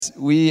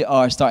We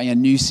are starting a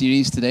new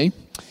series today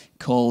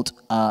called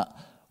we're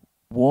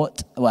going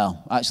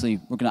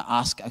to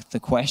ask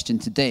the question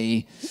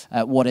today,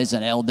 what is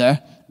an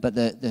elder? But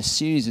the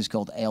series is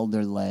called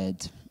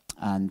Elder-Led,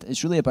 and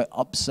it's really about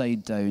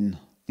upside-down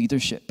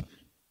leadership.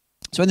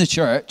 So in the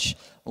church,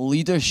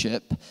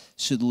 leadership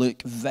should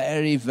look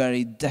very,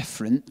 very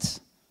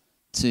different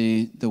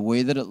to the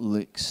way that it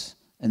looks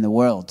in the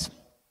world.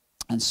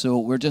 And so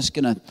we're just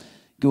going to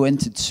go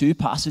into two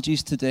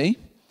passages today.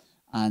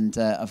 And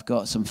I've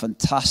got some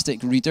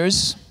fantastic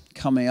readers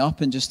coming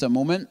up in just a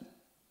moment.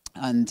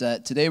 And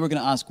today we're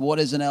going to ask, what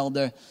is an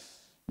elder?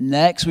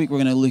 Next week we're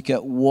going to look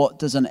at what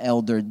does an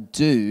elder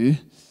do?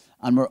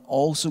 And we're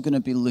also going to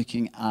be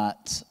looking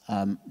at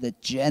the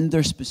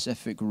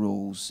gender-specific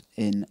roles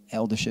in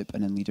eldership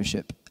and in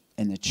leadership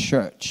in the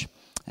church.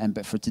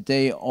 But for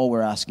today, all we're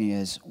asking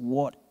is,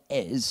 what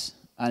is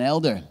an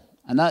elder?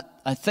 And that,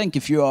 I think,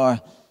 if you are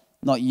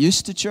not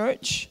used to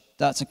church,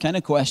 that's a kind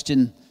of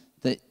question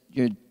that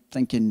you're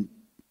thinking,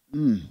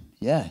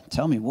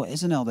 tell me, what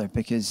is an elder?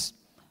 Because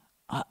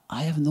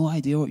I have no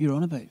idea what you're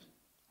on about.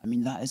 I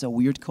mean, that is a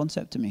weird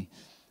concept to me.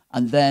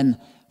 And then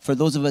for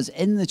those of us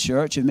in the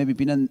church, who've maybe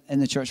been in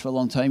the church for a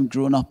long time,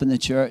 grown up in the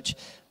church,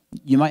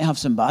 you might have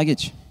some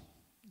baggage.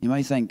 You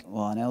might think,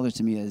 well, an elder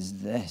to me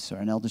is this, or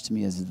an elder to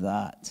me is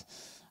that.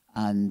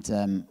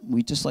 And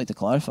we'd just like to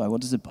clarify, what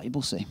does the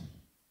Bible say?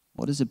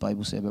 What does the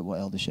Bible say about what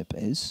eldership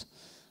is?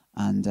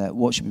 And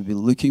what should we be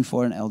looking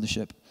for in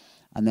eldership?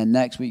 And then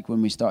next week,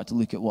 when we start to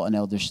look at what an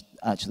elder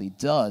actually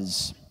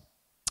does,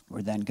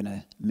 we're then going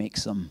to make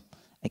some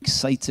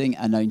exciting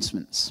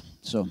announcements.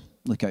 So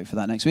look out for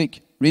that next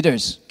week.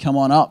 Readers, come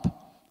on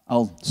up.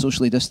 I'll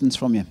socially distance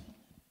from you.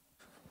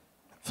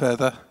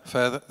 Further.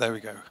 There we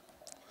go.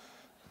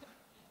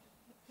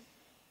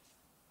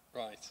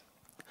 Right.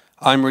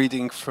 I'm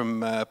reading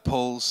from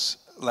Paul's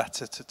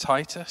letter to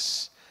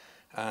Titus,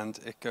 and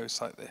it goes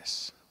like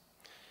this.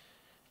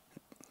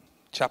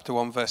 Chapter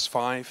 1, verse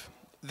 5.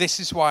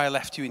 This is why I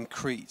left you in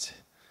Crete,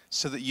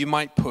 so that you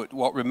might put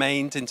what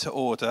remained into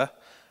order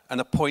and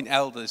appoint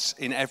elders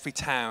in every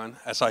town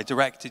as I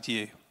directed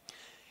you.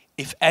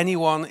 If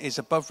anyone is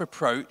above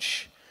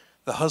reproach,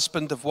 the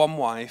husband of one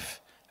wife,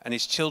 and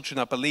his children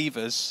are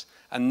believers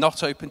and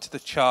not open to the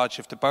charge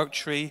of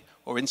debauchery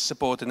or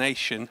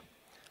insubordination,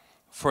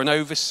 for an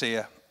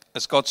overseer,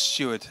 as God's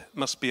steward,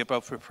 must be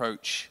above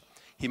reproach.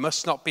 He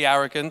must not be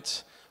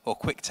arrogant or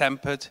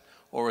quick-tempered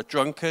or a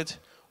drunkard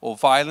or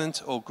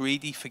violent or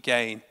greedy for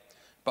gain,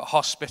 but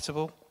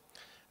hospitable,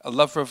 a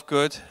lover of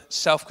good,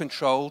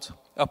 self-controlled,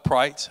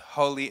 upright,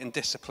 holy, and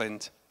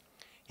disciplined.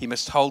 He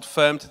must hold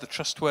firm to the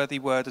trustworthy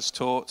word as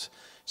taught,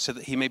 so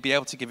that he may be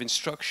able to give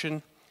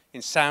instruction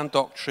in sound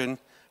doctrine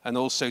and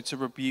also to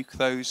rebuke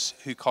those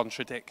who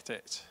contradict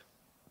it.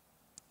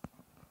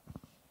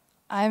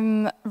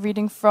 I'm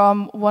reading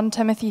from 1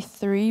 Timothy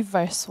 3,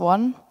 verse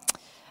 1.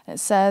 It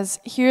says,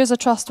 "Here is a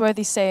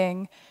trustworthy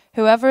saying,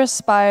 whoever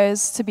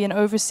aspires to be an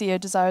overseer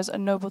desires a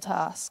noble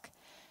task.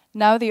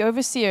 Now the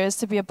overseer is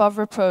to be above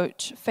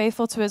reproach,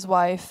 faithful to his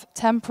wife,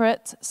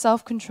 temperate,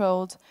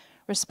 self-controlled,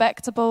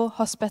 respectable,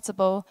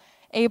 hospitable,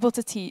 able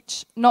to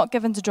teach, not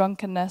given to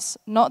drunkenness,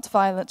 not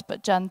violent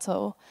but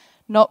gentle,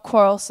 not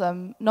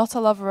quarrelsome, not a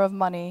lover of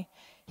money.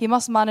 He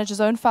must manage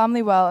his own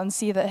family well and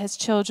see that his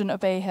children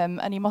obey him,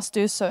 and he must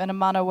do so in a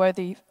manner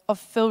worthy of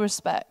full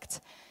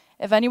respect.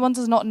 If anyone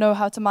does not know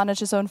how to manage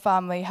his own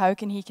family, how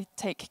can he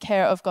take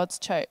care of God's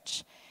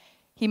church?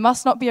 He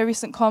must not be a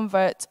recent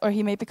convert, or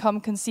he may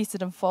become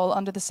conceited and fall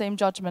under the same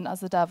judgment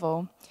as the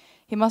devil.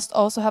 He must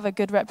also have a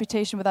good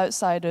reputation with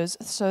outsiders,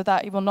 so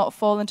that he will not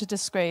fall into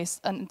disgrace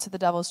and into the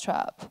devil's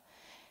trap.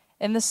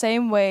 In the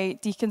same way,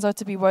 deacons are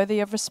to be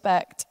worthy of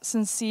respect,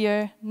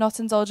 sincere, not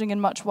indulging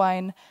in much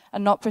wine,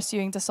 and not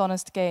pursuing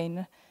dishonest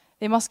gain.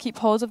 They must keep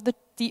hold of the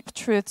deep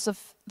truths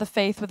of the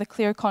faith with a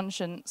clear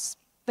conscience.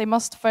 They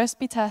must first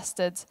be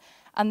tested,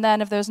 and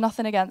then, if there is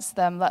nothing against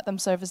them, let them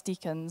serve as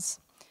deacons.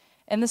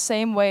 In the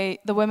same way,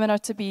 the women are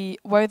to be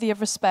worthy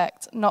of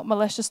respect, not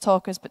malicious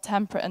talkers, but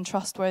temperate and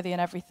trustworthy in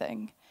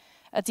everything.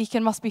 A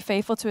deacon must be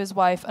faithful to his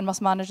wife and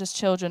must manage his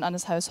children and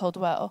his household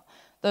well.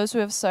 Those who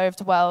have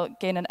served well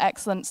gain an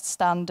excellent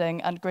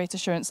standing and great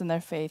assurance in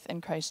their faith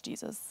in Christ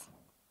Jesus."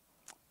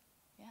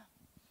 Yeah.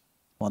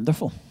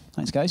 Wonderful.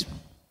 Thanks, guys.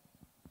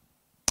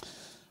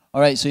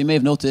 All right, so you may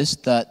have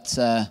noticed that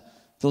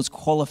those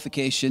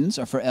qualifications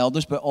are for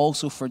elders, but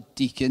also for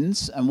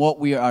deacons. And what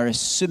we are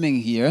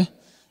assuming here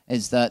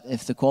is that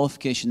if the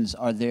qualifications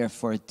are there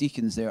for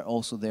deacons, they are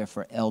also there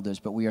for elders.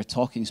 But we are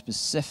talking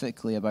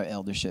specifically about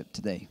eldership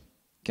today.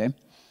 Okay?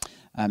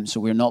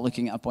 So we're not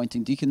looking at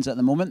appointing deacons at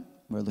the moment.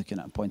 We're looking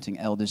at appointing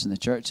elders in the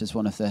church as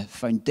one of the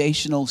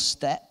foundational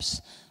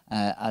steps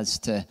as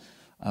to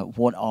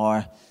what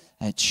our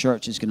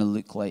church is going to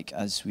look like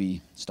as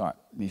we start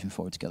moving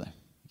forward together.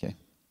 Okay?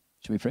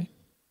 Should we pray?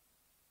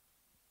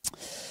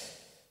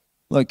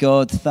 Lord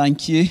God,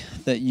 thank you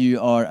that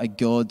you are a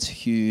God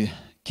who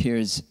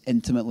cares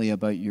intimately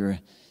about your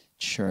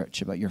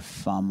church, about your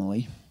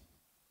family.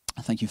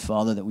 I thank you,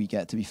 Father, that we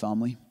get to be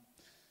family.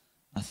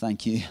 I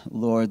thank you,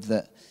 Lord,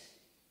 that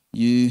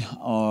you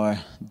are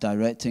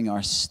directing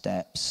our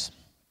steps,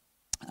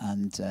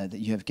 and that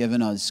you have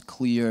given us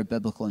clear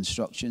biblical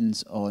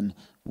instructions on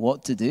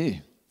what to do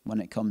when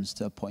it comes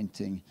to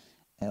appointing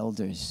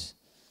elders,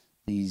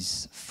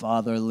 these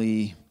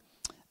fatherly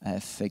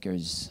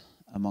figures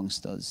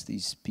amongst us,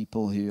 these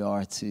people who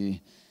are to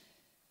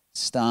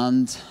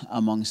stand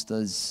amongst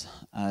us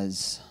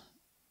as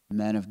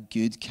men of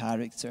good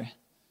character,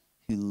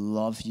 who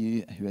love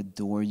you, who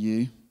adore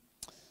you,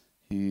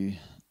 who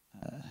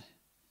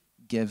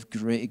give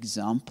great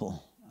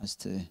example as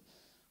to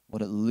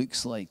what it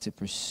looks like to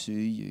pursue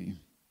you.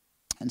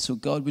 And so,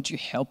 God, would you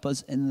help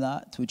us in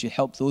that? Would you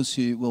help those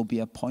who will be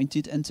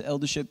appointed into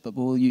eldership, but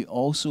will you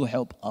also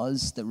help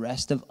us, the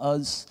rest of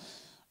us,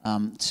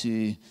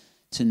 to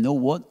know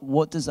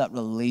what does that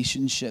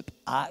relationship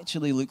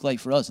actually look like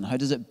for us, and how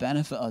does it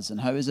benefit us,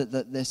 and how is it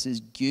that this is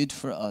good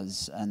for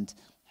us, and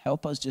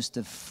help us just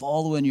to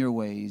follow in your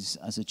ways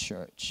as a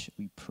church,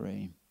 we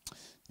pray.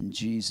 In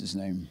Jesus'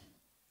 name.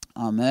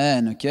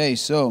 Amen. Okay,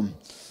 so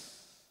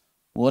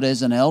what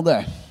is an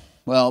elder?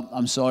 Well,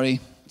 I'm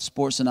sorry,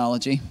 sports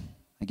analogy,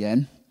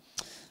 again.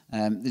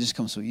 They just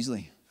come so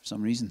easily for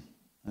some reason.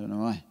 I don't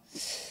know why.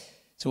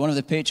 So one of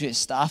the Patriots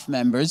staff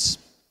members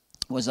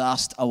was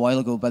asked a while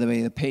ago, by the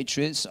way, the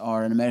Patriots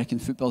are an American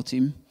football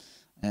team,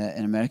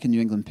 an American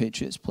New England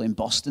Patriots playing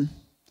Boston.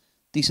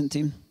 Decent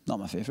team, not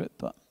my favorite,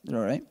 but they're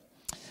all right.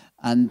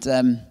 And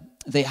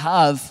they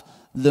have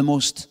the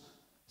most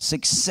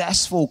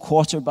successful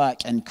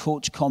quarterback and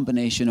coach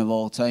combination of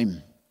all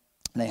time.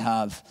 They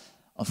have,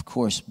 of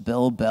course,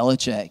 Bill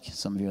Belichick.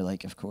 Some of you are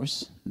like, of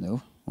course.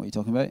 No, what are you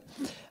talking about?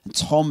 And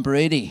Tom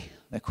Brady,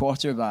 the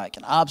quarterback,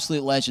 an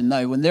absolute legend.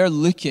 Now, when they're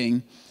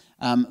looking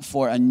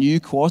for a new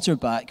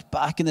quarterback,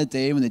 back in the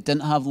day when they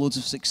didn't have loads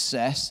of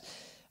success,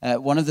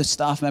 one of the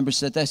staff members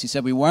said this. He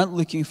said, we weren't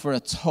looking for a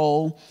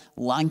tall,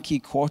 lanky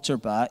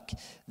quarterback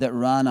that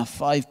ran a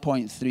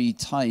 5.3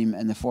 time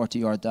in the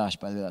 40-yard dash.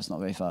 By the way, that's not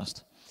very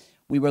fast.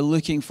 We were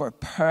looking for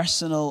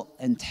personal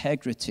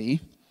integrity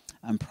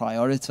and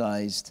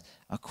prioritized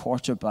a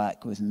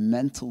quarterback with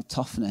mental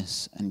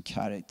toughness and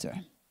character.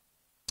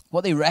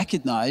 What they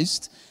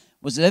recognized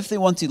was that if they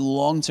wanted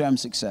long-term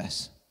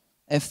success,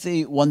 if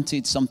they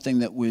wanted something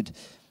that would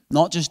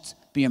not just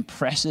be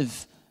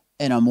impressive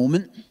in a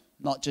moment,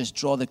 not just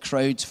draw the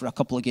crowds for a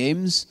couple of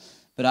games,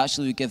 but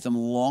actually would give them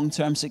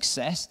long-term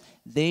success,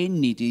 they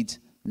needed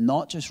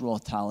not just raw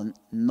talent,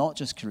 not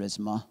just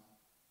charisma,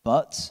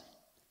 but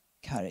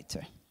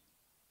character.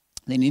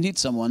 They needed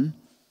someone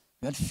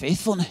who had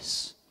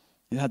faithfulness,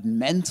 who had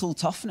mental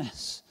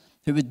toughness,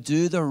 who would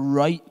do the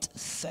right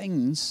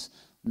things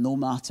no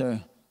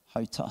matter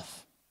how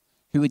tough,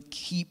 who would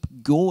keep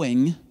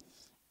going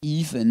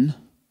even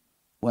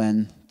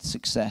when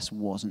success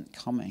wasn't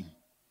coming.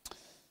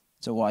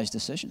 It's a wise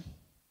decision.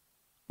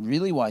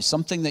 Really wise.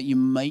 Something that you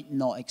might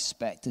not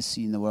expect to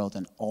see in the world,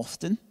 and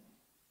often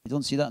we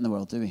don't see that in the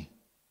world, do we?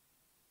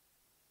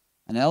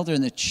 An elder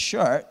in the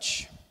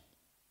church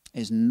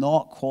is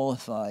not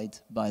qualified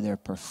by their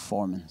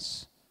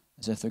performance,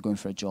 as if they're going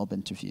for a job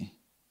interview.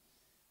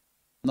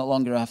 Not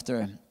longer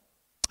after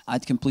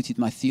I'd completed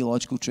my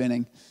theological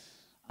training,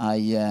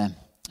 I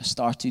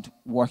started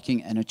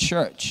working in a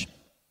church.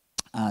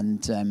 And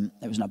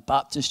it was in a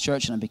Baptist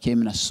church, and I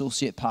became an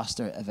associate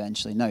pastor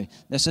eventually. Now,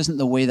 this isn't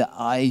the way that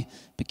I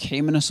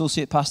became an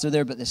associate pastor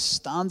there, but the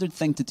standard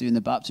thing to do in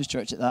the Baptist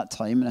church at that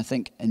time, and I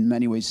think in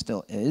many ways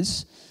still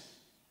is,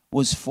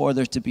 was for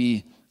there to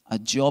be a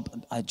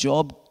job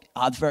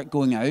advert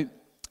going out.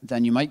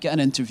 Then you might get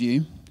an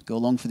interview, go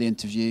along for the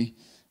interview.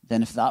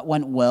 Then if that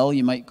went well,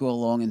 you might go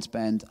along and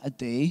spend a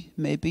day,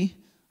 maybe,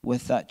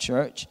 with that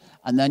church.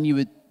 And then you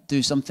would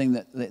do something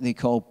that they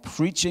call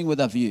preaching with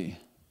a view,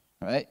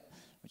 right?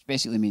 Which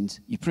basically means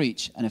you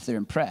preach, and if they're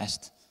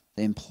impressed,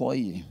 they employ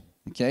you,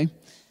 okay?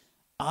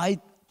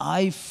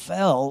 I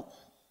felt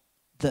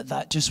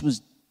that just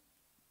was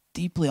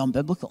deeply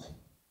unbiblical.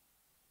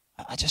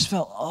 I just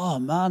felt, oh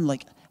man,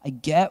 like I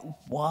get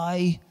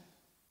why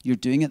you're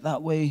doing it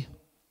that way,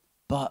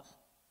 but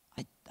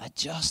I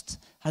just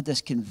had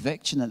this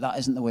conviction that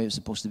isn't the way it was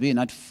supposed to be, and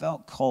I'd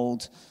felt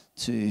called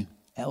to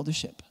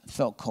eldership. I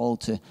felt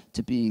called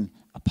to being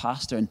a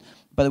pastor. And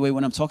by the way,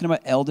 when I'm talking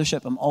about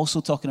eldership, I'm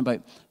also talking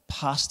about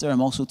pastor.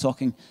 I'm also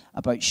talking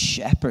about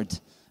shepherd,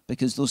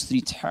 because those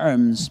three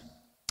terms,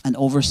 and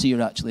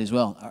overseer actually as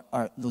well,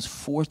 are those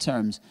four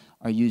terms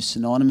are used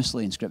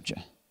synonymously in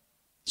Scripture.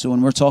 So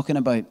when we're talking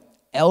about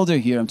elder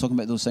here, I'm talking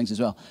about those things as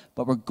well.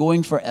 But we're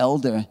going for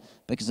elder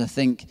because I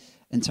think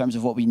in terms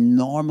of what we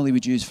normally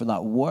would use for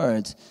that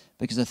word,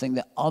 because I think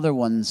that other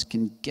ones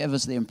can give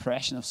us the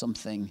impression of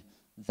something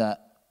that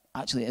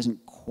actually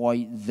isn't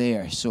quite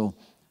there. So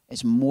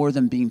it's more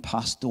than being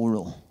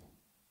pastoral,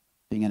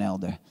 being an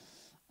elder.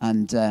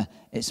 And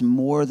it's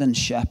more than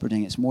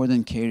shepherding. It's more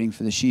than caring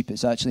for the sheep.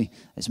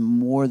 It's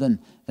more than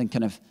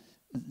kind of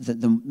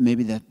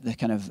maybe the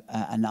kind of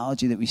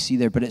analogy that we see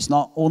there. But it's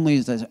not only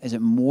is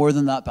it more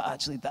than that, but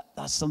actually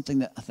that's something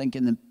that I think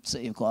in the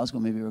city of Glasgow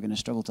maybe we're going to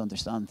struggle to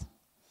understand.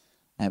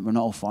 We're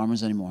not all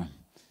farmers anymore.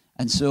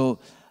 And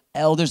so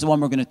elder's the one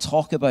we're going to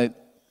talk about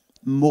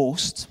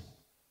most,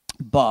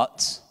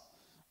 but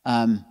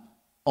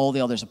all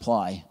the others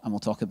apply, and we'll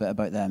talk a bit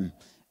about them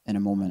in a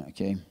moment,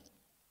 okay?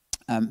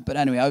 But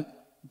anyway,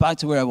 back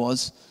to where I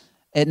was.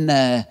 In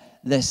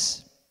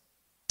this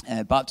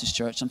Baptist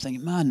church, I'm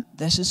thinking, man,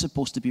 this is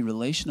supposed to be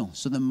relational.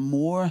 So the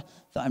more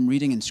that I'm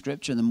reading in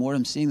Scripture, the more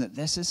I'm seeing that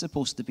this is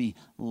supposed to be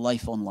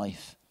life on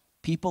life.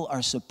 People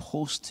are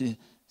supposed to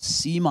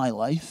see my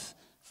life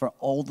for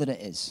all that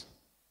it is.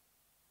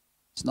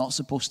 It's not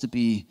supposed to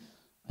be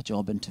a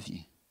job interview.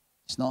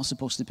 It's not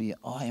supposed to be,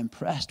 oh, I'm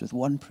impressed with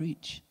one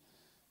preach.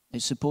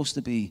 It's supposed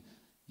to be,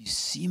 you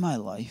see my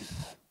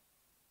life,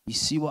 you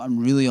see what I'm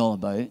really all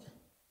about,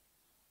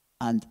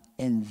 and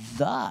in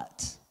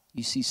that,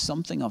 you see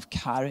something of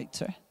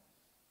character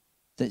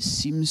that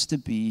seems to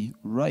be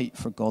right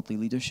for godly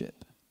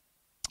leadership.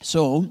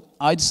 So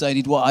I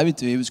decided what I would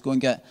do was go and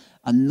get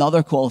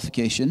another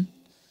qualification,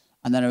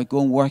 and then I would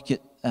go and work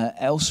it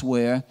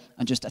elsewhere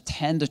and just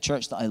attend a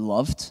church that I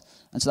loved.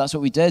 And so that's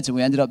what we did. And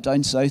we ended up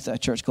down south at a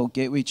church called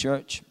Gateway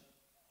Church,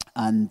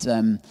 and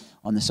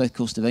on the south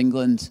coast of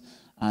England.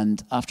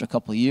 And after a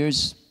couple of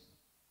years,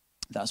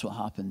 that's what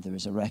happened. There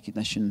was a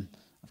recognition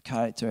of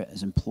character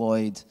as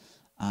employed,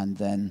 and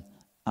then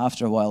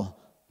after a while,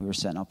 we were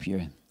sent up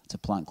here to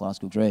plant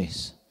Glasgow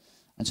Grace.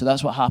 And so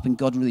that's what happened.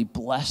 God really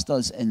blessed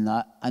us in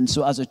that. And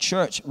so as a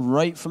church,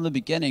 right from the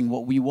beginning,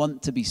 what we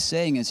want to be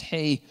saying is,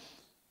 hey,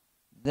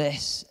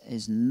 this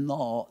is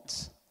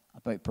not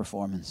about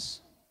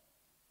performance.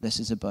 This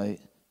is about,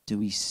 do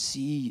we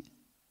see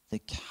the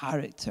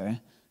character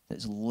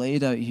that's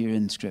laid out here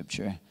in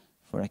Scripture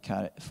for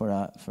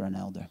an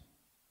elder?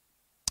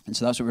 And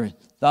so that's what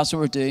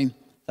we're doing.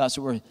 That's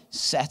what we're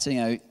setting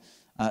out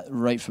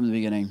right from the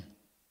beginning.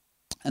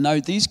 And now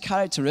these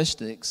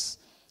characteristics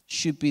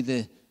should be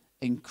the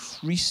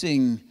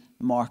increasing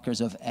markers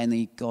of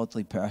any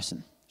godly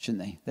person,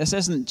 shouldn't they? This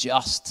isn't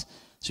just,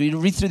 so you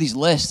read through these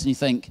lists and you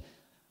think,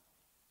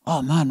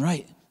 oh man,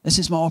 right, this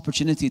is my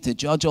opportunity to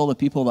judge all the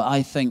people that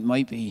I think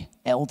might be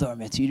elder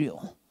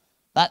material.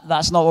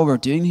 That's not what we're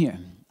doing here.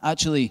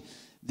 Actually,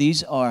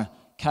 these are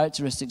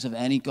characteristics of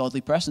any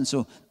godly person.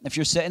 So if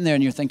you're sitting there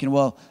and you're thinking,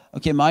 well,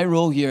 okay, my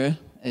role here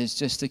is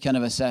just to kind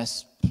of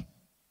assess,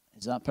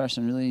 is that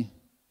person really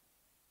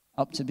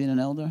up to being an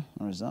elder?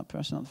 Or is that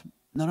person up for...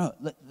 No,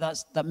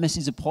 that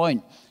misses the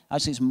point.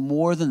 Actually, it's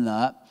more than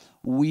that.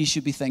 We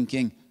should be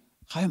thinking,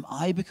 how am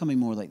I becoming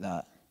more like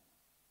that?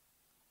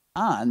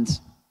 And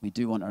we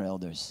do want our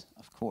elders,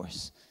 of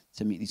course,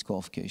 to meet these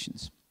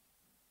qualifications.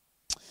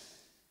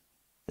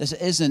 This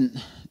isn't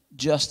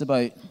just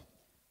about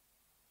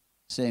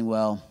saying,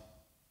 well,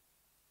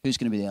 who's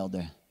going to be the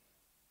elder?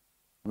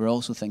 We're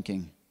also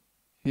thinking,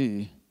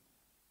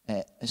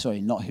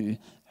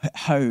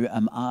 how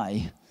am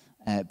I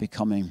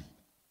becoming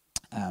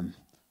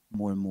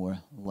more and more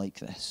like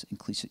this,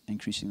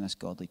 increasing this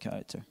godly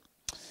character?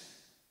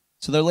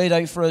 So they're laid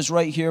out for us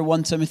right here,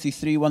 1 Timothy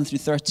 3, 1 through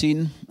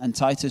 13, and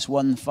Titus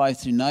 1, 5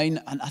 through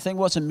 9. And I think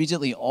what's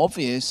immediately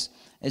obvious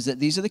is that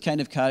these are the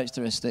kind of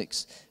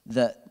characteristics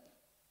that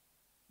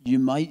you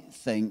might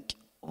think,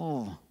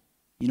 oh,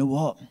 you know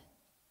what?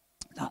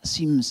 That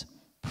seems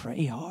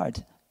pretty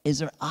hard. Is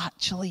there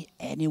actually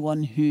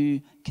anyone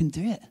who can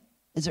do it?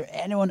 Is there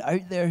anyone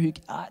out there who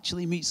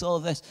actually meets all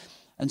of this?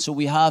 And so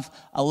we have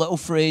a little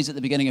phrase at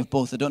the beginning of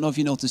both. I don't know if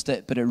you noticed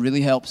it, but it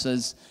really helps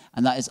us,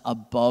 and that is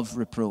above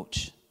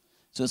reproach.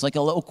 So it's like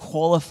a little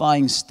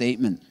qualifying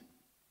statement.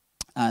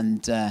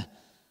 And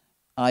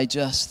I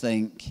just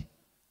think,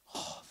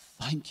 oh,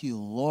 thank you,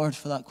 Lord,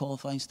 for that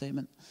qualifying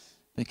statement.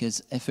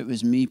 Because if it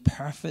was me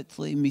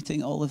perfectly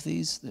meeting all of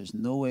these, there's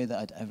no way that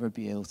I'd ever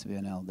be able to be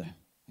an elder.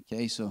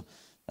 Okay, so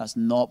that's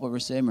not what we're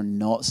saying. We're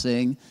not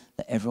saying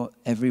that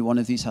every one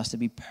of these has to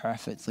be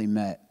perfectly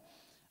met.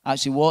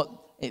 Actually, what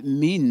it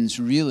means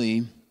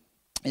really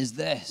is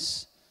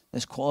this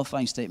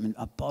qualifying statement,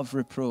 above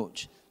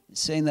reproach.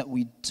 It's saying that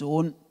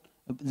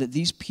that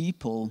these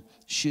people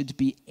should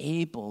be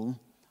able,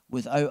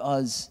 without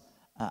us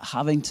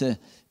having to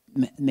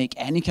make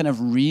any kind of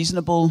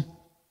reasonable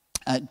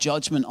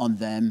judgment on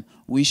them,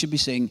 we should be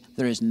saying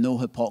there is no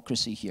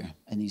hypocrisy here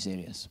in these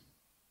areas.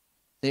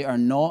 They are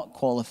not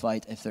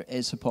qualified if there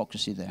is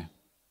hypocrisy there.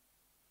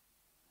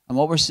 And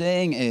what we're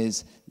saying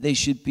is they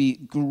should be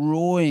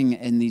growing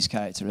in these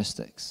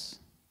characteristics.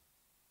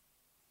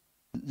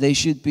 They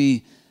should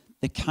be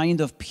the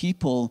kind of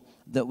people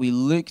that we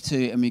look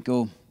to and we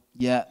go,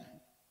 yeah,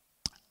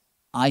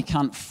 I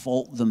can't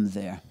fault them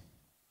there.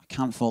 I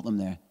can't fault them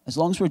there. As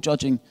long as we're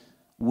judging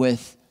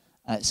with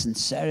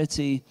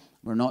sincerity,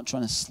 we're not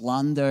trying to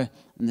slander,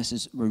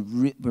 and we're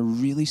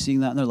really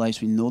seeing that in their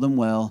lives. We know them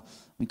well.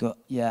 We go,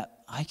 yeah,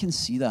 I can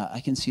see that. I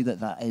can see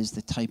that that is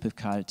the type of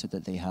character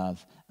that they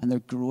have, and they're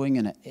growing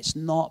in it. It's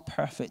not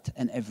perfect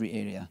in every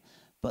area,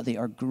 but they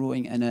are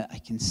growing in it. I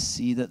can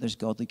see that there's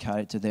godly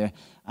character there,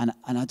 and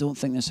I don't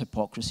think there's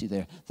hypocrisy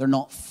there. They're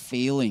not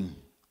failing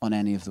on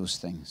any of those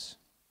things.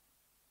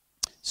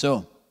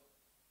 So,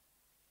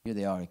 here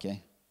they are,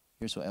 okay?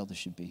 Here's what elders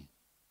should be.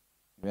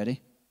 You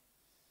ready?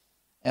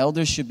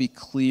 Elders should be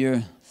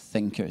clear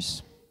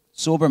thinkers.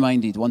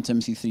 Sober-minded, 1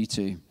 Timothy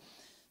 3:2.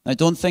 Now,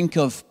 don't think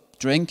of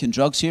drink and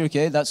drugs here,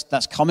 okay?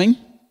 That's coming.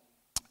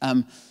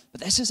 But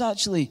this is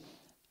actually,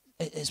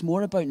 it's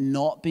more about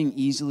not being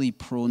easily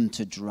prone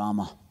to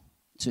drama,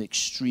 to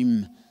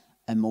extreme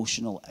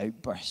emotional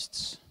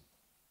outbursts.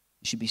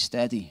 You should be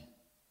steady,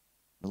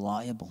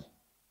 reliable.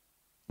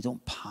 They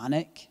don't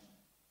panic,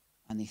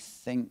 and they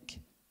think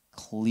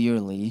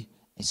clearly,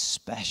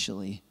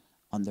 especially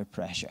under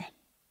pressure.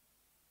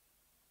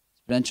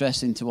 It's been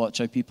interesting to watch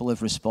how people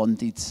have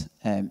responded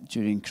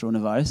during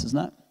coronavirus,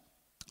 isn't it?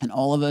 And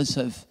all of us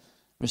have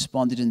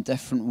responded in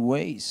different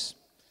ways.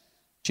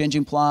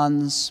 Changing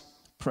plans,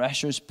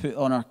 pressures put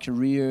on our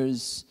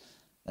careers,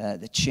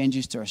 the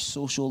changes to our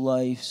social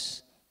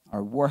lives,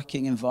 our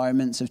working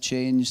environments have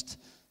changed.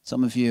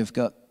 Some of you have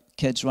got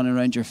kids running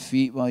around your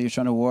feet while you're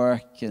trying to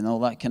work and all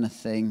that kind of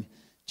thing.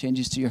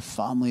 Changes to your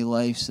family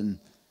lives and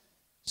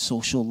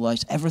social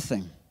lives,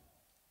 everything.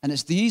 And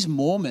it's these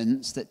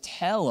moments that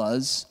tell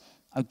us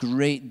a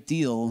great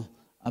deal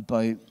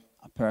about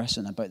a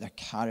person, about their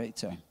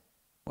character.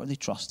 What are they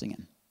trusting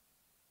in?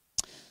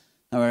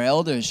 Now, our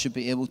elders should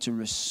be able to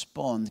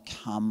respond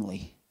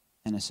calmly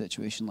in a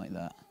situation like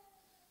that.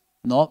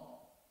 Not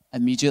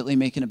immediately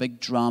making a big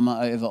drama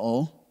out of it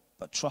all,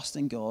 but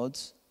trusting God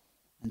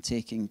and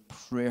taking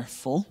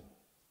prayerful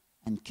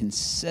and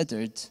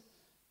considered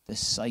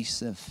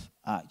decisive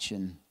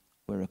action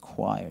where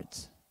required.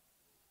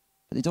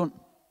 But they don't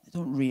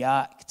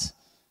react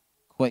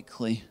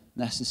quickly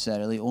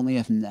necessarily, only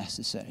if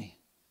necessary.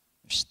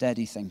 They're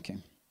steady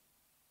thinking.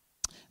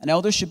 And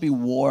elders should be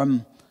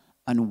warm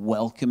and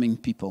welcoming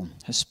people,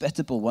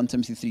 hospitable, 1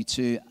 Timothy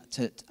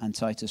 3:2 and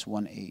Titus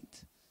 1:8.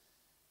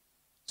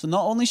 So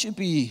not only should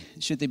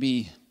they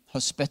be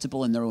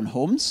hospitable in their own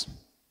homes,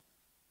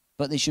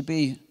 but they should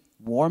be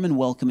warm and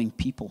welcoming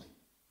people.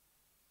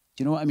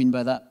 Do you know what I mean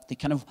by that?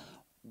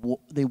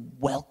 They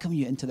welcome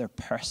you into their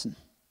person.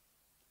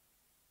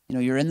 You know,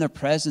 you're in their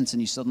presence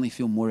and you suddenly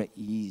feel more at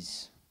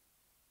ease.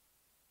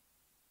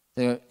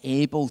 They're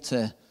able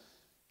to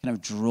kind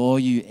of draw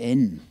you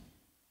in.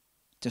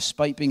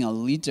 Despite being a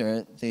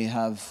leader, they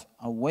have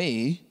a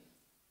way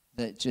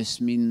that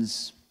just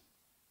means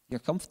you're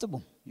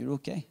comfortable, you're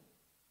okay.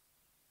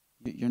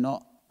 You're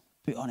not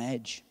put on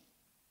edge.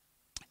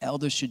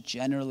 Elders should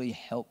generally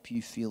help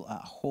you feel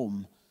at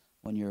home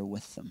when you're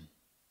with them.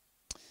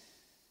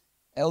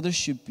 Elders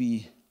should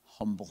be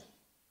humble,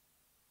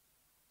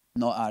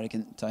 not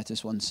arrogant,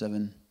 Titus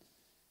 1:7.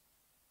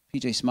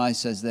 P.J. Smyth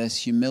says this,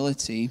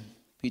 humility,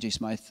 P.J.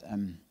 Smyth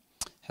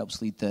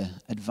helps lead the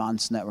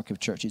advanced network of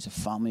churches, a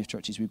family of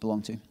churches we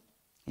belong to.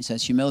 He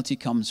says, humility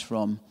comes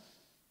from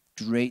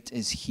great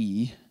is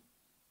he,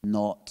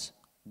 not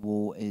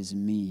woe is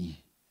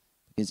me.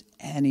 Because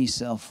any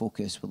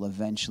self-focus will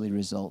eventually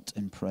result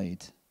in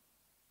pride.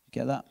 You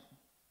get that?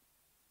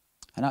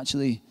 And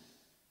actually,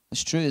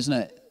 it's true, isn't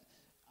it?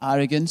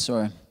 Arrogance,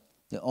 or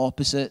the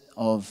opposite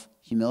of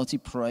humility,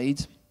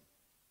 pride,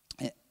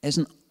 it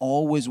isn't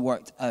always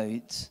worked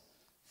out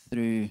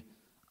through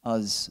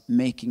us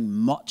making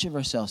much of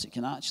ourselves. It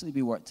can actually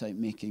be worked out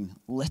making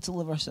little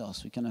of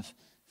ourselves. We kind of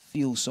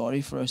feel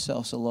sorry for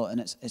ourselves a lot,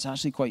 and it's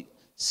actually quite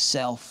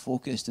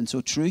self-focused. And so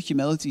true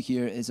humility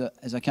here is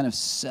a kind of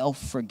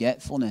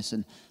self-forgetfulness,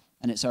 and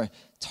it's our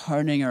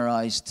turning our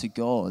eyes to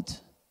God.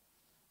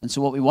 And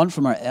so what we want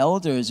from our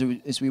elders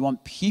is we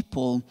want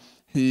people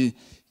who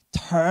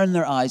turn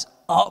their eyes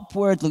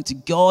upward, look to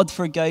God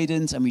for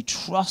guidance, and we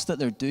trust that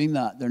they're doing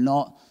that. They're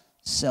not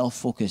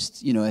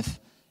self-focused. You know,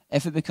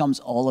 if it becomes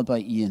all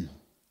about Ian,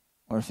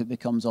 or if it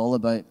becomes all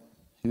about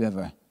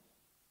whoever,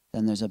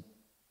 then there's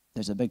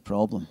a big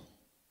problem.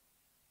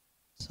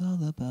 It's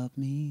all about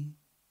me,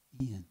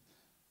 Ian.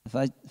 If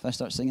I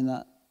start singing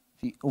that,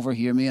 if you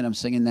overhear me and I'm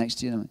singing next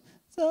to you, and I'm like,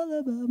 it's all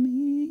about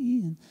me,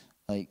 Ian.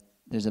 Like,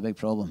 there's a big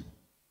problem.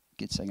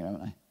 Good singer,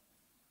 haven't I?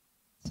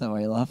 So why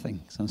are you laughing?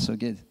 Because I'm so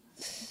good.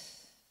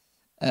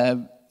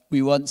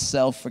 We want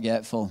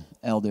self-forgetful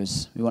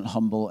elders. We want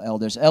humble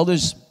elders.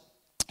 Elders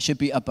should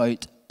be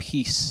about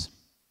peace,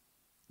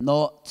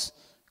 not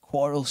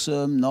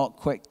quarrelsome, not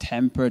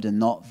quick-tempered, and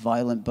not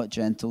violent but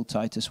gentle,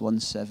 Titus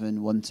 1:7,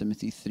 1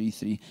 Timothy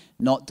 3:3,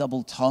 not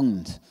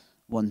double-tongued,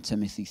 1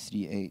 Timothy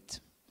 3:8.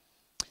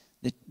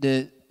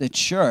 The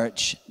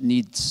church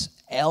needs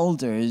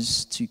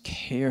elders to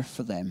care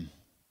for them,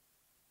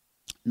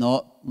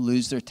 not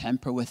lose their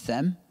temper with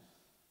them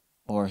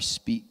or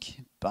speak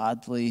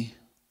badly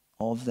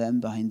of them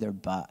behind their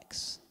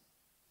backs.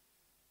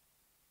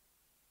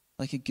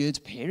 Like a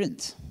good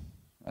parent,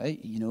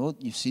 right? You know,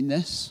 you've seen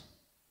this.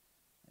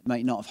 It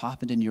might not have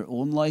happened in your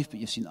own life, but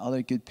you've seen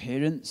other good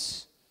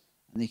parents,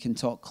 and they can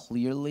talk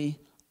clearly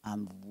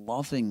and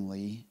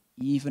lovingly,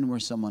 even where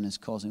someone is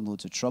causing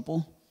loads of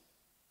trouble,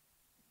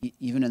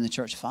 even in the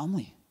church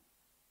family.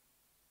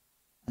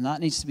 And that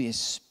needs to be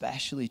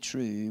especially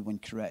true when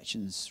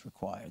correction's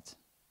required.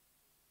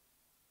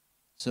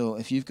 So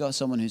if you've got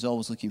someone who's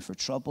always looking for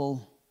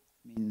trouble,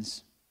 it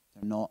means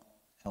they're not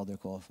elder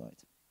qualified.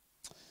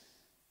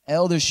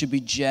 Elders should be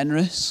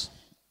generous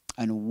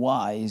and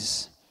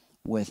wise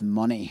with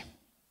money.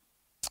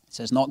 It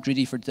says, not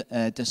greedy for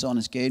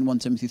dishonest gain, 1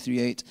 Timothy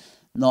 3:8,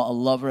 not a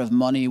lover of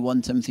money,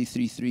 1 Timothy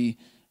 3:3,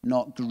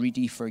 not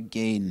greedy for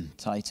gain,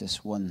 Titus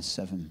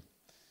 1:7.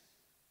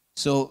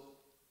 So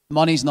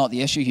money's not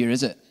the issue here,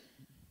 is it?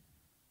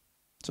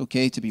 It's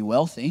okay to be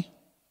wealthy.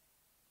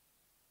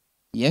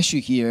 The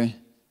issue here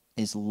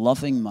is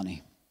loving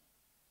money.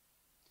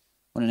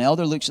 When an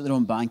elder looks at their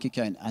own bank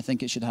account, I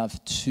think it should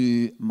have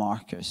two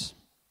markers.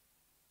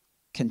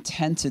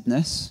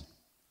 Contentedness.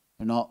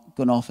 They're not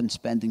going off and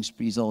spending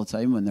sprees all the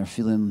time when they're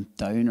feeling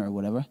down or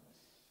whatever.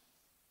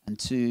 And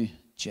two,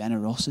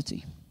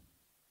 generosity.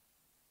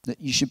 That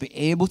you should be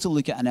able to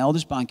look at an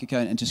elder's bank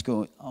account and just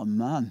go, oh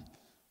man,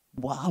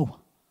 wow,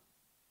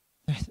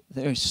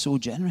 they're so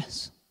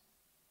generous.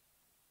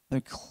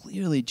 They're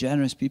clearly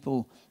generous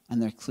people,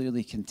 and they're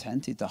clearly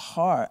contented. The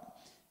heart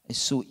is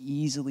so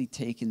easily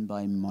taken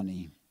by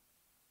money.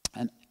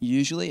 And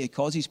usually it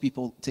causes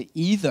people to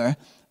either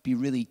be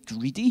really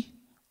greedy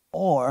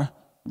or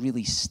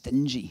really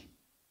stingy.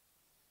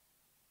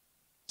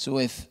 So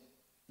if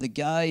the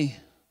guy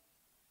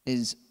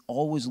is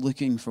always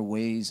looking for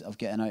ways of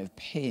getting out of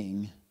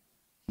paying,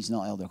 he's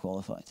not elder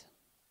qualified.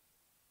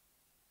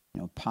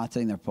 You know,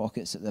 patting their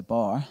pockets at the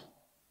bar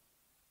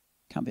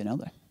can't be an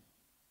elder.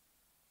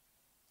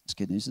 It's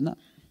good news, isn't it?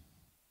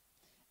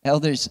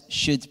 Elders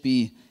should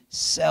be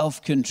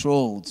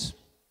self-controlled.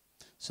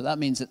 So that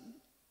means that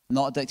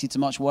not addicted to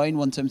much wine,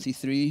 1 Timothy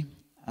 3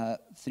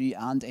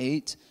 and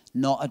 8.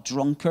 Not a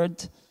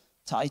drunkard,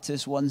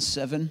 Titus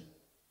 1:7.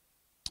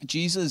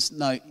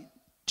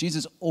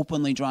 Jesus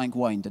openly drank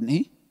wine, didn't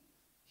he?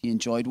 He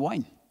enjoyed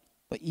wine.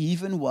 But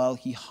even while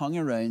he hung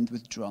around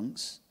with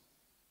drunks,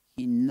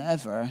 he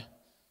never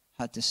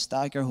had to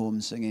stagger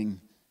home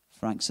singing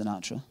Frank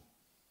Sinatra,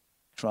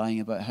 crying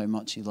about how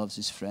much he loves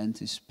his friend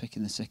who's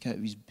picking the sick out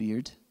of his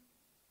beard.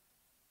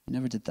 He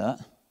never did that.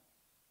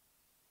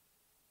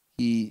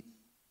 He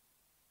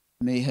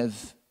may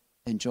have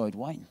enjoyed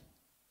wine,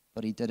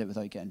 but he did it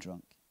without getting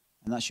drunk.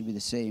 And that should be the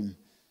same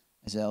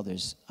as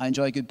elders. I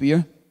enjoy a good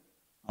beer.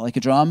 I like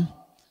a dram.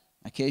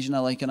 Occasionally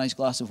I like a nice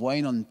glass of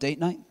wine on date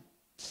night.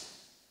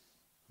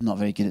 I'm not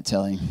very good at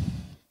telling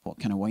what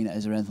kind of wine it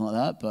is or anything like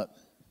that, but,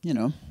 you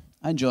know,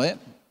 I enjoy it.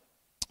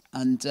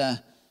 And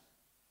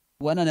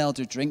when an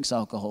elder drinks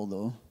alcohol,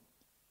 though,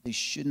 they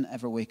shouldn't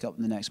ever wake up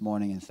in the next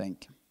morning and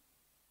think,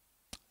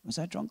 was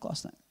I drunk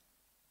last night?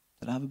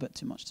 Did I have a bit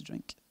too much to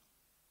drink?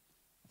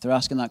 If they're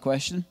asking that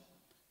question,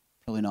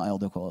 probably not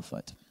elder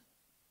qualified.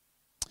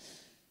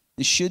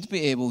 They should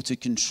be able to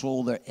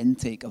control their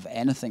intake of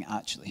anything,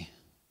 actually.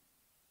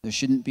 There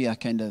shouldn't be a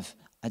kind of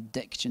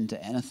addiction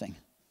to anything.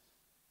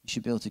 You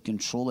should be able to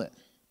control it.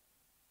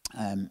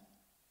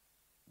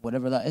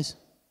 Whatever that is,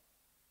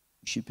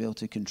 you should be able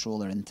to control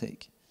their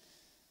intake.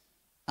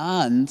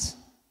 And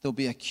they'll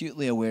be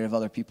acutely aware of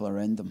other people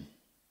around them.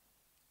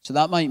 So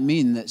that might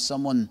mean that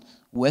someone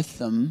with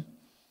them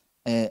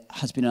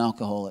has been an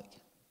alcoholic,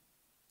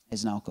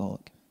 is an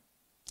alcoholic.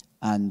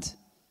 And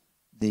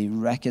they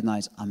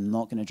recognize, I'm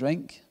not going to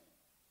drink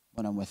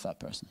when I'm with that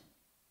person.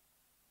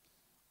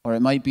 Or it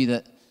might be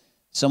that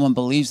someone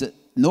believes that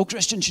no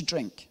Christian should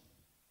drink.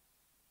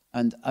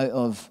 And out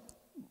of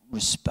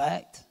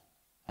respect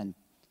and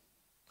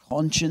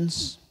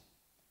conscience,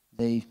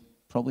 they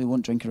probably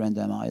won't drink around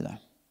them either.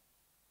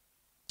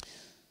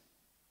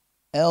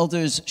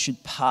 Elders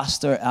should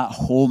pastor at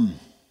home.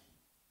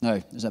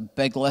 Now, there's a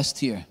big list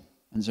here, and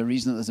there's a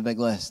reason that there's a big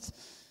list.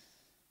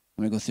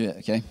 I'm going to go through it,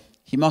 okay?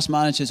 He must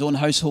manage his own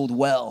household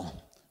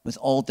well, with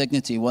all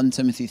dignity, 1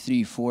 Timothy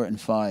 3, 4, and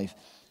 5.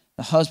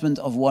 The husband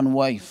of one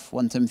wife,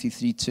 1 Timothy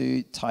 3,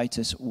 2,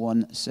 Titus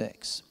 1,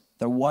 6.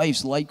 Their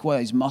wives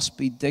likewise must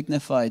be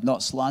dignified,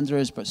 not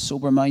slanderers, but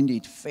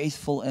sober-minded,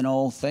 faithful in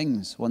all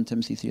things, 1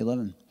 Timothy 3,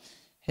 11.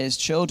 His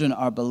children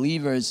are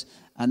believers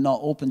and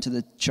not open to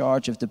the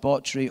charge of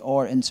debauchery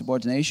or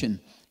insubordination,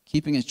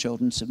 keeping his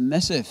children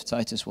submissive,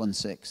 Titus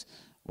 1:6,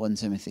 1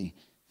 Timothy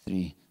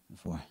 3 and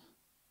 4.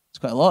 It's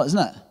quite a lot, isn't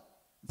it?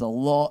 It's a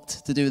lot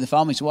to do with the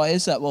family. So why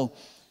is that? Well,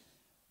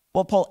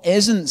 what Paul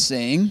isn't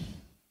saying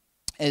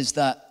is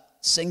that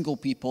single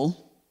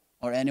people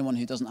or anyone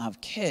who doesn't have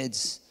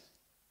kids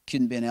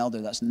couldn't be an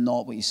elder. That's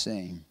not what he's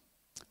saying.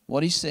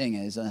 What he's saying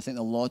is, and I think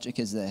the logic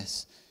is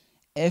this,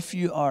 if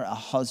you are a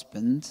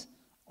husband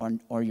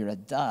or you're a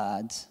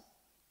dad,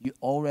 you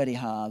already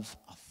have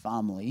a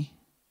family,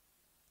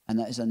 and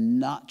that is a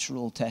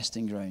natural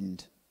testing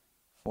ground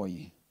for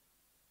you.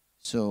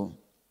 So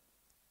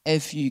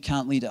if you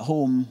can't lead at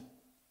home,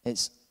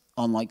 it's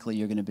unlikely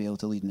you're going to be able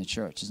to lead in the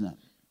church, isn't it?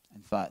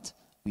 In fact,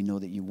 we know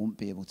that you won't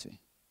be able to.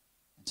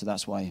 And so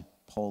that's why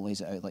Paul lays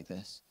it out like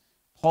this.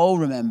 Paul,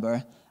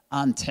 remember,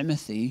 and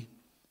Timothy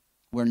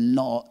were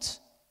not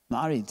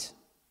married,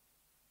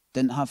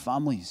 didn't have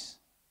families.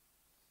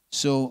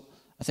 So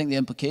I think the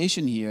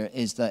implication here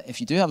is that if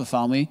you do have a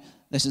family,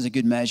 this is a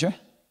good measure.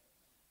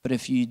 But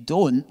if you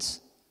don't,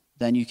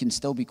 then you can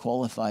still be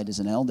qualified as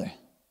an elder.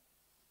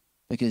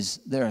 Because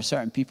there are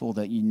certain people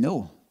that you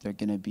know they're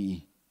going to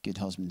be good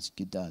husbands,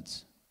 good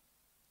dads,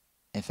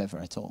 if ever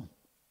at all.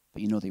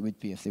 But you know they would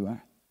be if they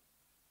were.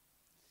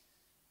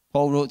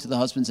 Paul wrote to the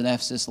husbands in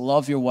Ephesus,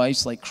 love your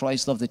wives like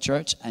Christ loved the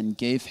church and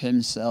gave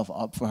himself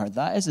up for her.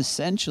 That is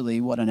essentially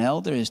what an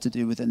elder is to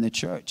do within the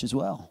church as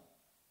well.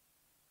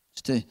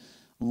 It's to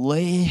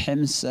lay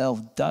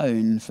himself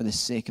down for the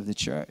sake of the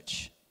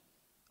church.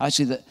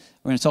 Actually,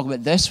 we're going to talk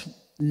about this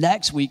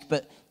next week,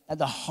 but at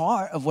the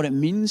heart of what it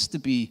means to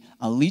be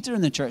a leader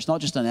in the church,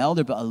 not just an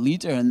elder, but a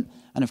leader, and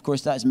of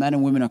course that is men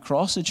and women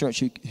across the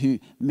church who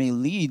may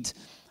lead,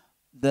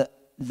 that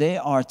they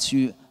are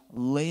to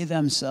lay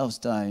themselves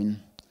down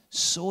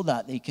so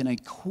that they can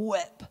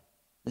equip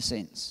the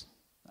saints.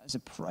 That is a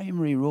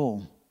primary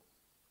role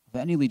of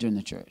any leader in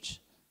the church,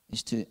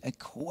 is to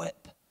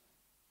equip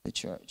the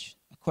church,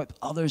 equip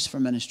others for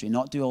ministry,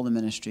 not do all the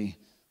ministry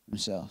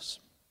themselves.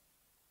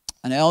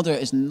 An elder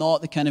is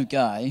not the kind of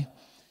guy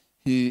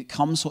who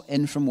comes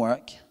in from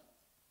work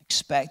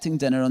expecting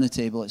dinner on the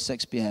table at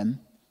 6 p.m.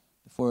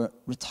 before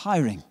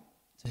retiring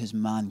to his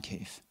man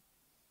cave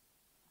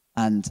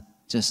and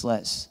just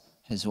lets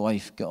his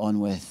wife get on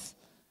with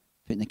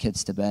putting the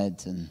kids to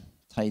bed and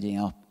tidying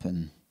up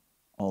and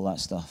all that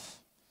stuff.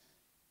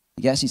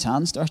 He gets his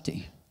hands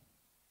dirty.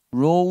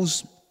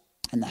 Roles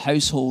in the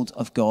household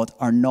of God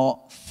are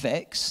not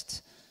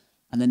fixed.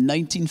 And the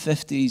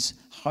 1950s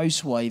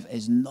housewife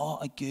is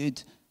not a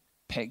good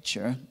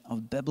picture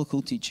of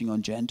biblical teaching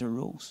on gender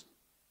roles.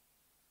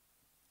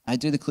 I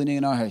do the cleaning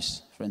in our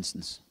house, for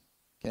instance.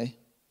 Okay?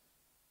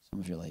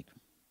 Some of you are like,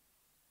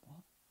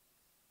 what?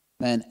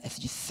 Man,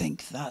 if you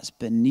think that's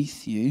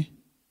beneath you,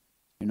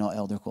 you're not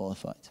elder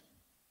qualified.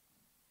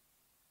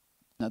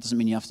 That doesn't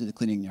mean you have to do the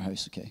cleaning in your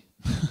house, okay?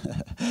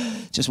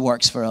 Just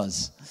works for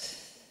us.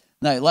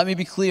 Now, let me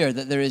be clear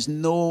that there is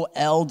no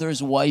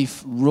elder's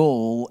wife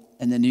role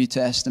in the New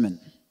Testament.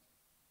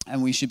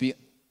 And we should be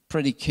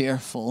pretty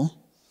careful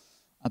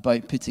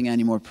about putting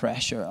any more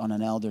pressure on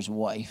an elder's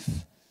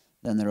wife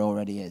than there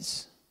already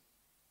is.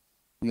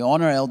 We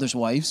honor elders'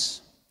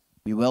 wives.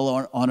 We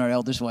will honor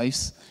elders'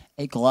 wives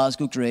at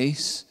Glasgow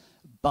Grace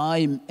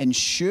by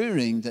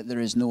ensuring that there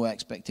is no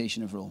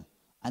expectation of role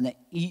and that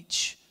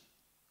each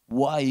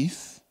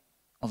wife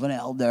of an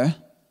elder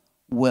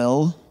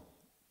will,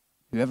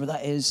 whoever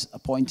that is,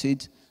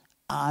 appointed,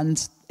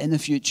 and in the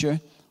future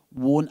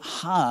won't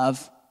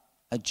have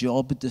a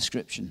job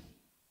description.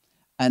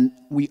 And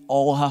we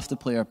all have to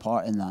play our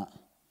part in that,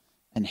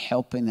 in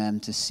helping them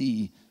to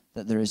see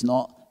that there is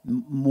not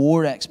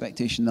more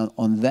expectation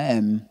on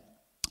them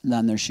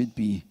than there should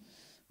be.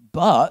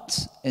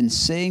 But in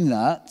saying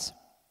that,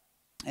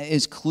 it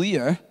is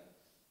clear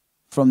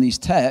from these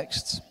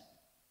texts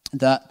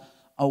that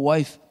a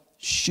wife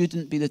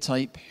shouldn't be the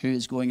type who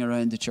is going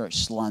around the church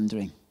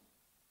slandering.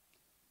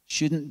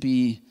 Shouldn't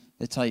be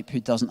the type who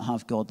doesn't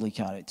have godly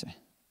character.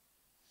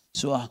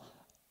 So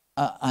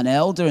an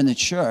elder in the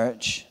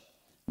church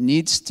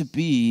needs to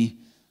be,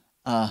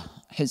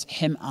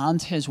 him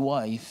and his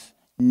wife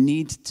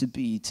need to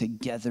be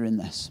together in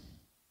this.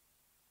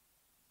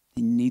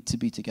 They need to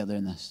be together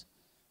in this.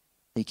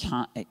 It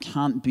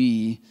can't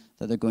be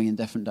that they're going in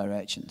different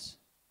directions.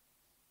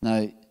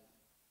 Now,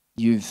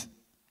 you've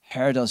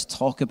heard us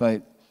talk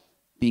about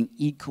being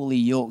equally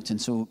yoked, and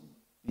so,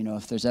 you know,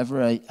 if there's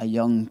ever a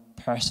young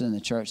person in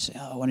the church say,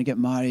 I want to get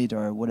married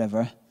or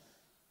whatever,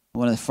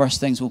 one of the first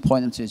things we'll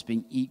point them to is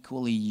being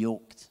equally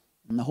yoked.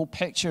 And the whole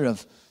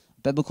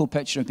biblical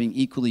picture of being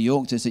equally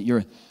yoked is that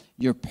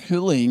you're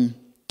pulling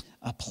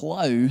a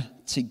plow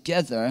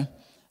together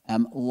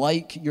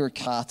like your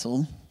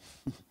cattle.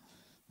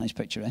 Nice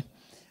picture, eh?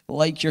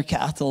 Like your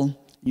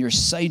cattle, you're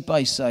side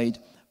by side,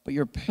 but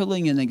you're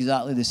pulling in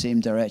exactly the same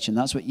direction.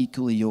 That's what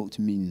equally yoked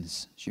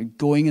means. So you're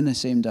going in the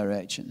same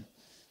direction.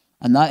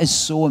 And that is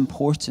so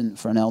important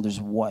for an elder's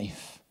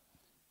wife,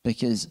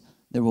 because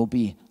there will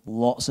be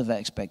lots of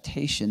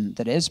expectation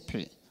that is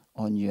put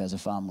on you as a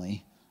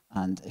family.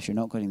 And if you're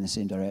not going in the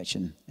same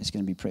direction, it's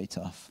going to be pretty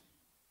tough.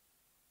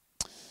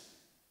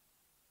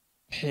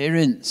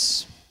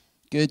 Parents,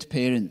 good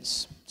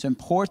parents. It's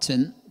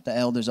important that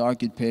elders are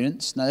good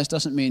parents. Now, this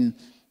doesn't mean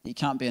you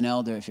can't be an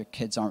elder if your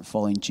kids aren't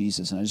following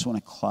Jesus, and I just want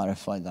to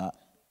clarify that.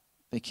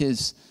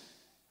 Because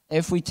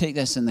if we take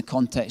this in the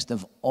context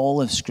of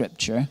all of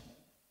Scripture,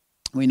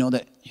 we know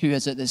that who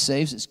is it that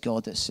saves? It's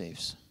God that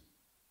saves.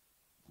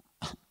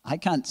 I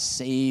can't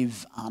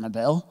save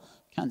Annabelle.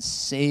 I can't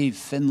save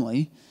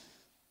Finley.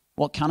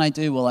 What can I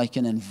do? Well, I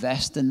can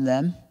invest in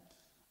them.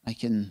 I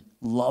can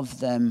love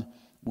them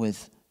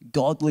with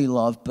godly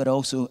love, but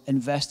also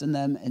invest in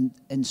them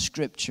in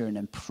Scripture and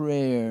in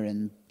prayer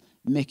and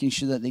making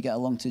sure that they get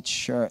along to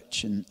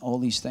church and all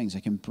these things.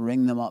 I can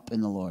bring them up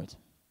in the Lord,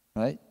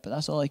 right? But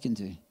that's all I can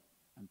do.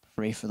 And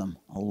pray for them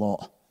a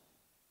lot.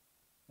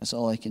 That's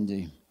all I can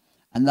do.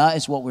 And that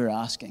is what we're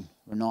asking.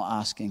 We're not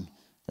asking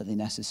that they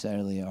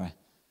necessarily are,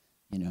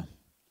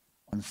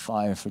 on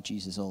fire for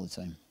Jesus all the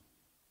time.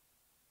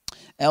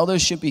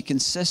 Elders should be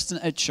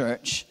consistent at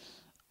church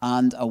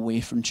and away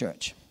from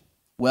church.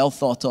 Well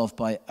thought of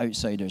by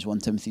outsiders, 1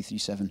 Timothy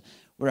 3:7.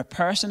 Where a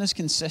person is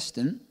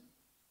consistent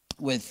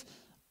with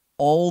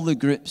all the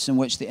groups in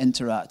which they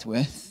interact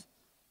with,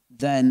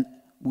 then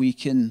we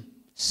can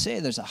say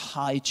there's a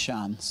high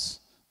chance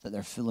that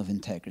they're full of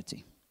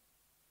integrity.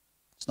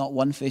 It's not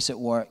one face at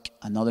work,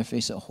 another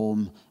face at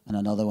home, and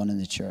another one in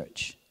the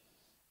church.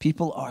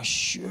 People are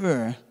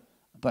sure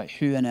about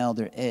who an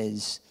elder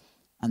is,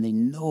 and they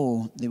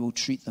know they will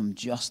treat them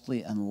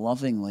justly and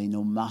lovingly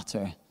no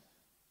matter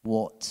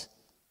what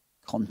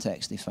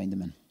context they find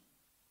them in.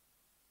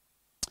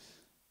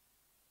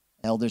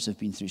 Elders have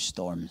been through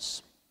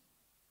storms.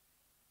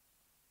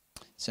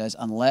 It says,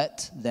 and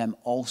let them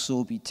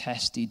also be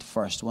tested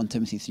first. 1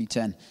 Timothy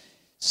 3:10.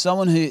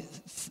 Someone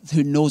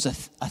who knows a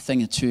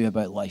thing or two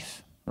about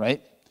life,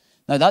 right?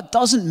 Now that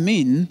doesn't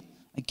mean,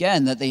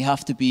 again, that they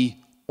have to be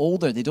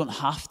older. They don't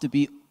have to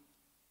be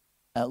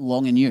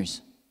long in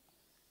years.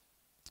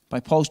 By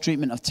Paul's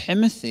treatment of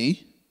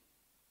Timothy,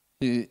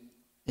 who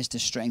is to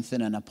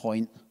strengthen and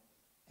appoint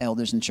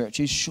elders in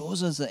churches,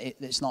 shows us that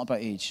it's not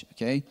about age,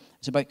 okay?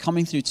 It's about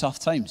coming through tough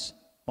times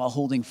while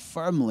holding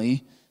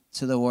firmly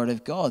to the word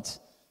of God.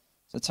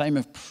 It's a time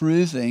of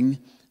proving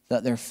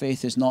that their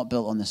faith is not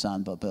built on the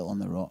sand, but built on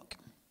the rock.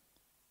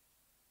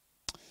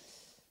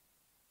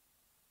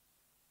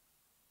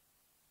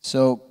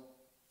 So,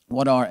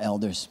 what are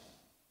elders?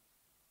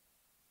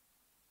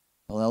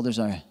 Well, elders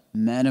are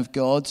men of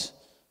God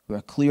who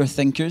are clear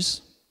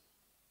thinkers,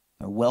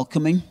 they're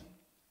welcoming,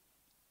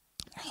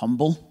 they're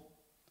humble,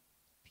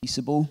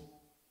 peaceable,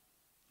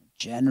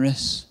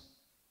 generous,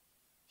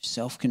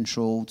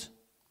 self-controlled,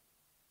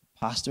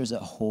 pastors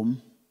at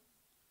home,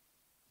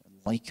 they're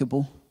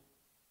likable,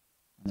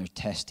 and they're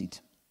tested.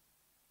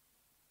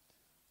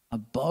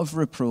 Above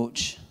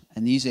reproach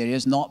in these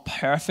areas, not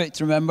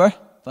perfect, remember,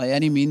 by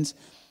any means,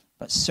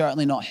 but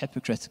certainly not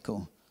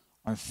hypocritical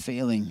or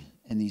failing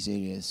in these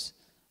areas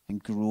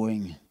and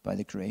growing by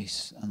the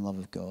grace and love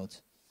of God.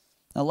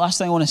 Now, last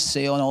thing I want to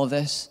say on all of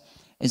this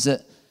is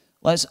that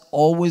let's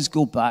always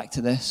go back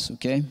to this,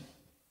 okay?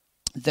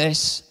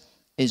 This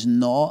is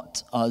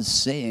not us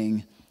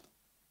saying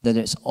that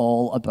it's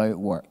all about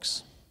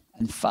works.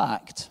 In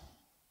fact,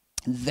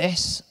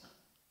 this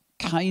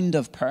kind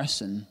of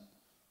person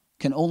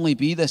can only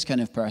be this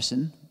kind of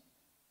person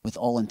with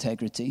all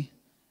integrity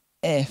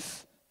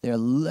if they're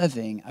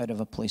living out of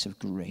a place of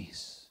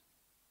grace.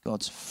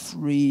 God's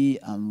free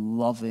and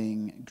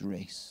loving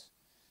grace.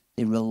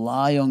 They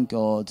rely on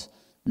God,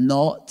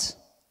 not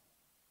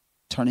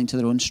turning to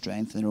their own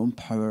strength and their own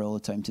power all the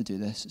time to do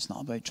this. It's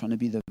not about trying to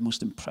be the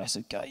most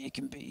impressive guy you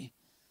can be.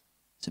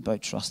 It's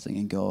about trusting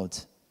in God.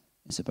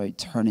 It's about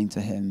turning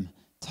to Him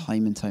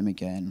time and time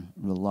again,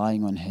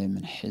 relying on Him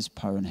and His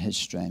power and His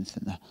strength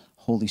and the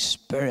Holy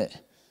Spirit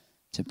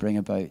to bring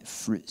about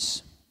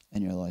fruits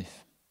in your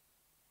life.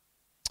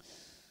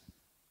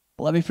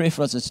 Well, let me pray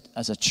for us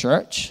as a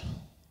church,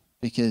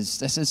 because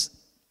this is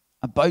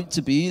about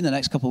to be, in the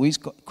next couple of weeks,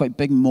 quite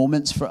big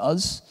moments for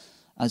us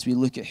as we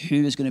look at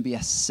who is going to be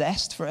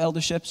assessed for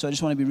eldership. So I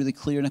just want to be really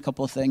clear in a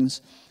couple of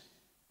things.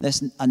 We're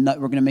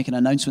going to make an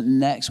announcement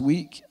next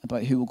week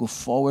about who will go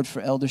forward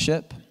for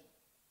eldership.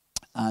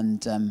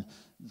 And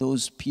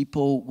those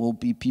people will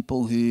be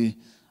people who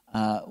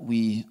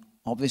we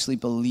obviously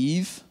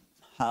believe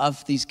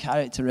have these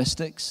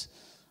characteristics.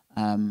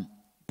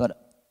 But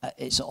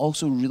it's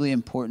also really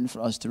important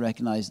for us to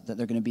recognize that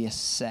they're going to be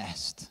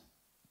assessed.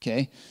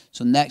 Okay?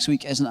 So next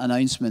week isn't an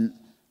announcement.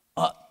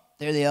 Oh,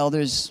 they're the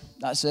elders.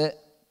 That's it.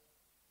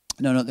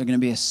 No, they're going to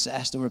be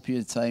assessed over a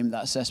period of time.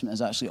 That assessment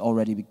has actually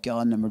already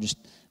begun, and we're just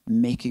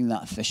making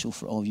that official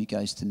for all of you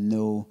guys to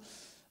know.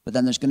 But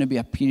then there's going to be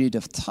a period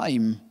of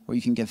time where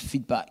you can give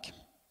feedback.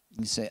 You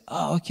can say,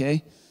 oh,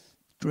 okay,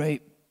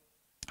 great.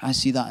 I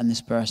see that in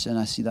this person.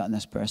 I see that in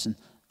this person.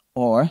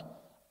 Or,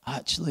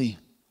 actually,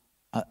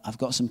 I've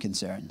got some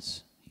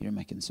concerns. Here are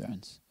my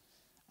concerns.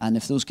 And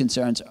if those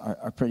concerns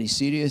are pretty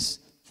serious,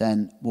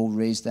 then we'll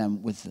raise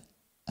them with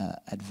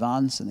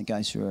Advance and the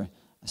guys who are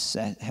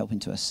helping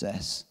to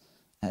assess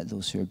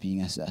those who are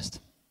being assessed.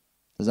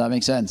 Does that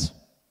make sense?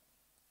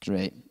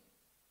 Great.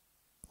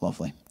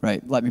 Lovely.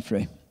 Right, let me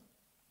pray.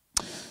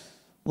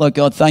 Lord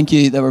God, thank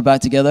you that we're back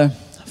together.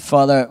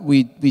 Father,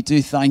 we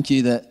do thank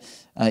you that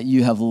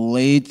you have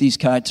laid these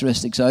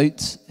characteristics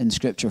out in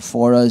Scripture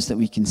for us, that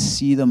we can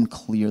see them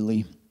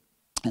clearly.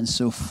 And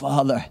so,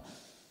 Father,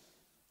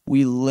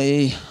 we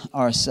lay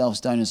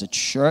ourselves down as a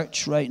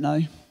church right now,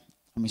 and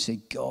we say,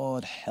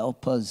 God,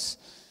 help us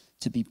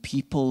to be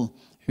people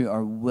who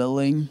are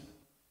willing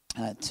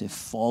to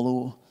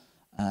follow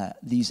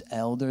these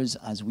elders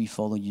as we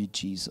follow you,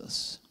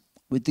 Jesus.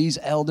 Would these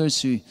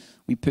elders who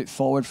we put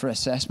forward for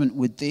assessment,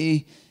 would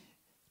they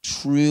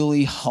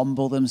truly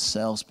humble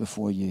themselves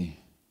before you?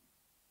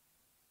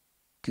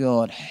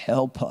 God,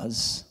 help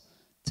us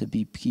to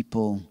be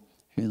people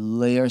who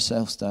lay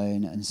ourselves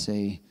down and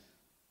say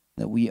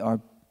that we are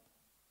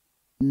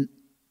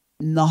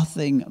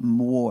nothing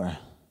more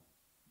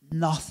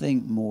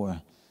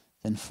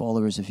than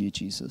followers of you,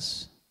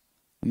 Jesus.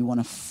 We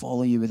want to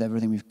follow you with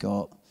everything we've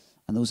got.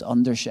 And those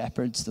under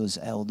shepherds, those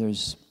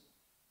elders,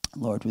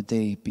 Lord, would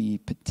they be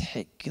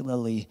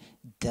particularly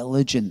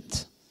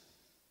diligent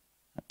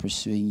at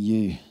pursuing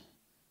you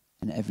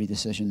in every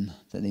decision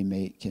that they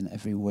make, in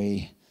every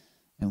way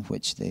in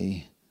which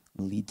they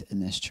lead in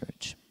this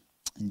church.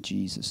 In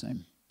Jesus'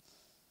 name.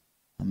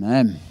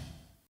 Amen.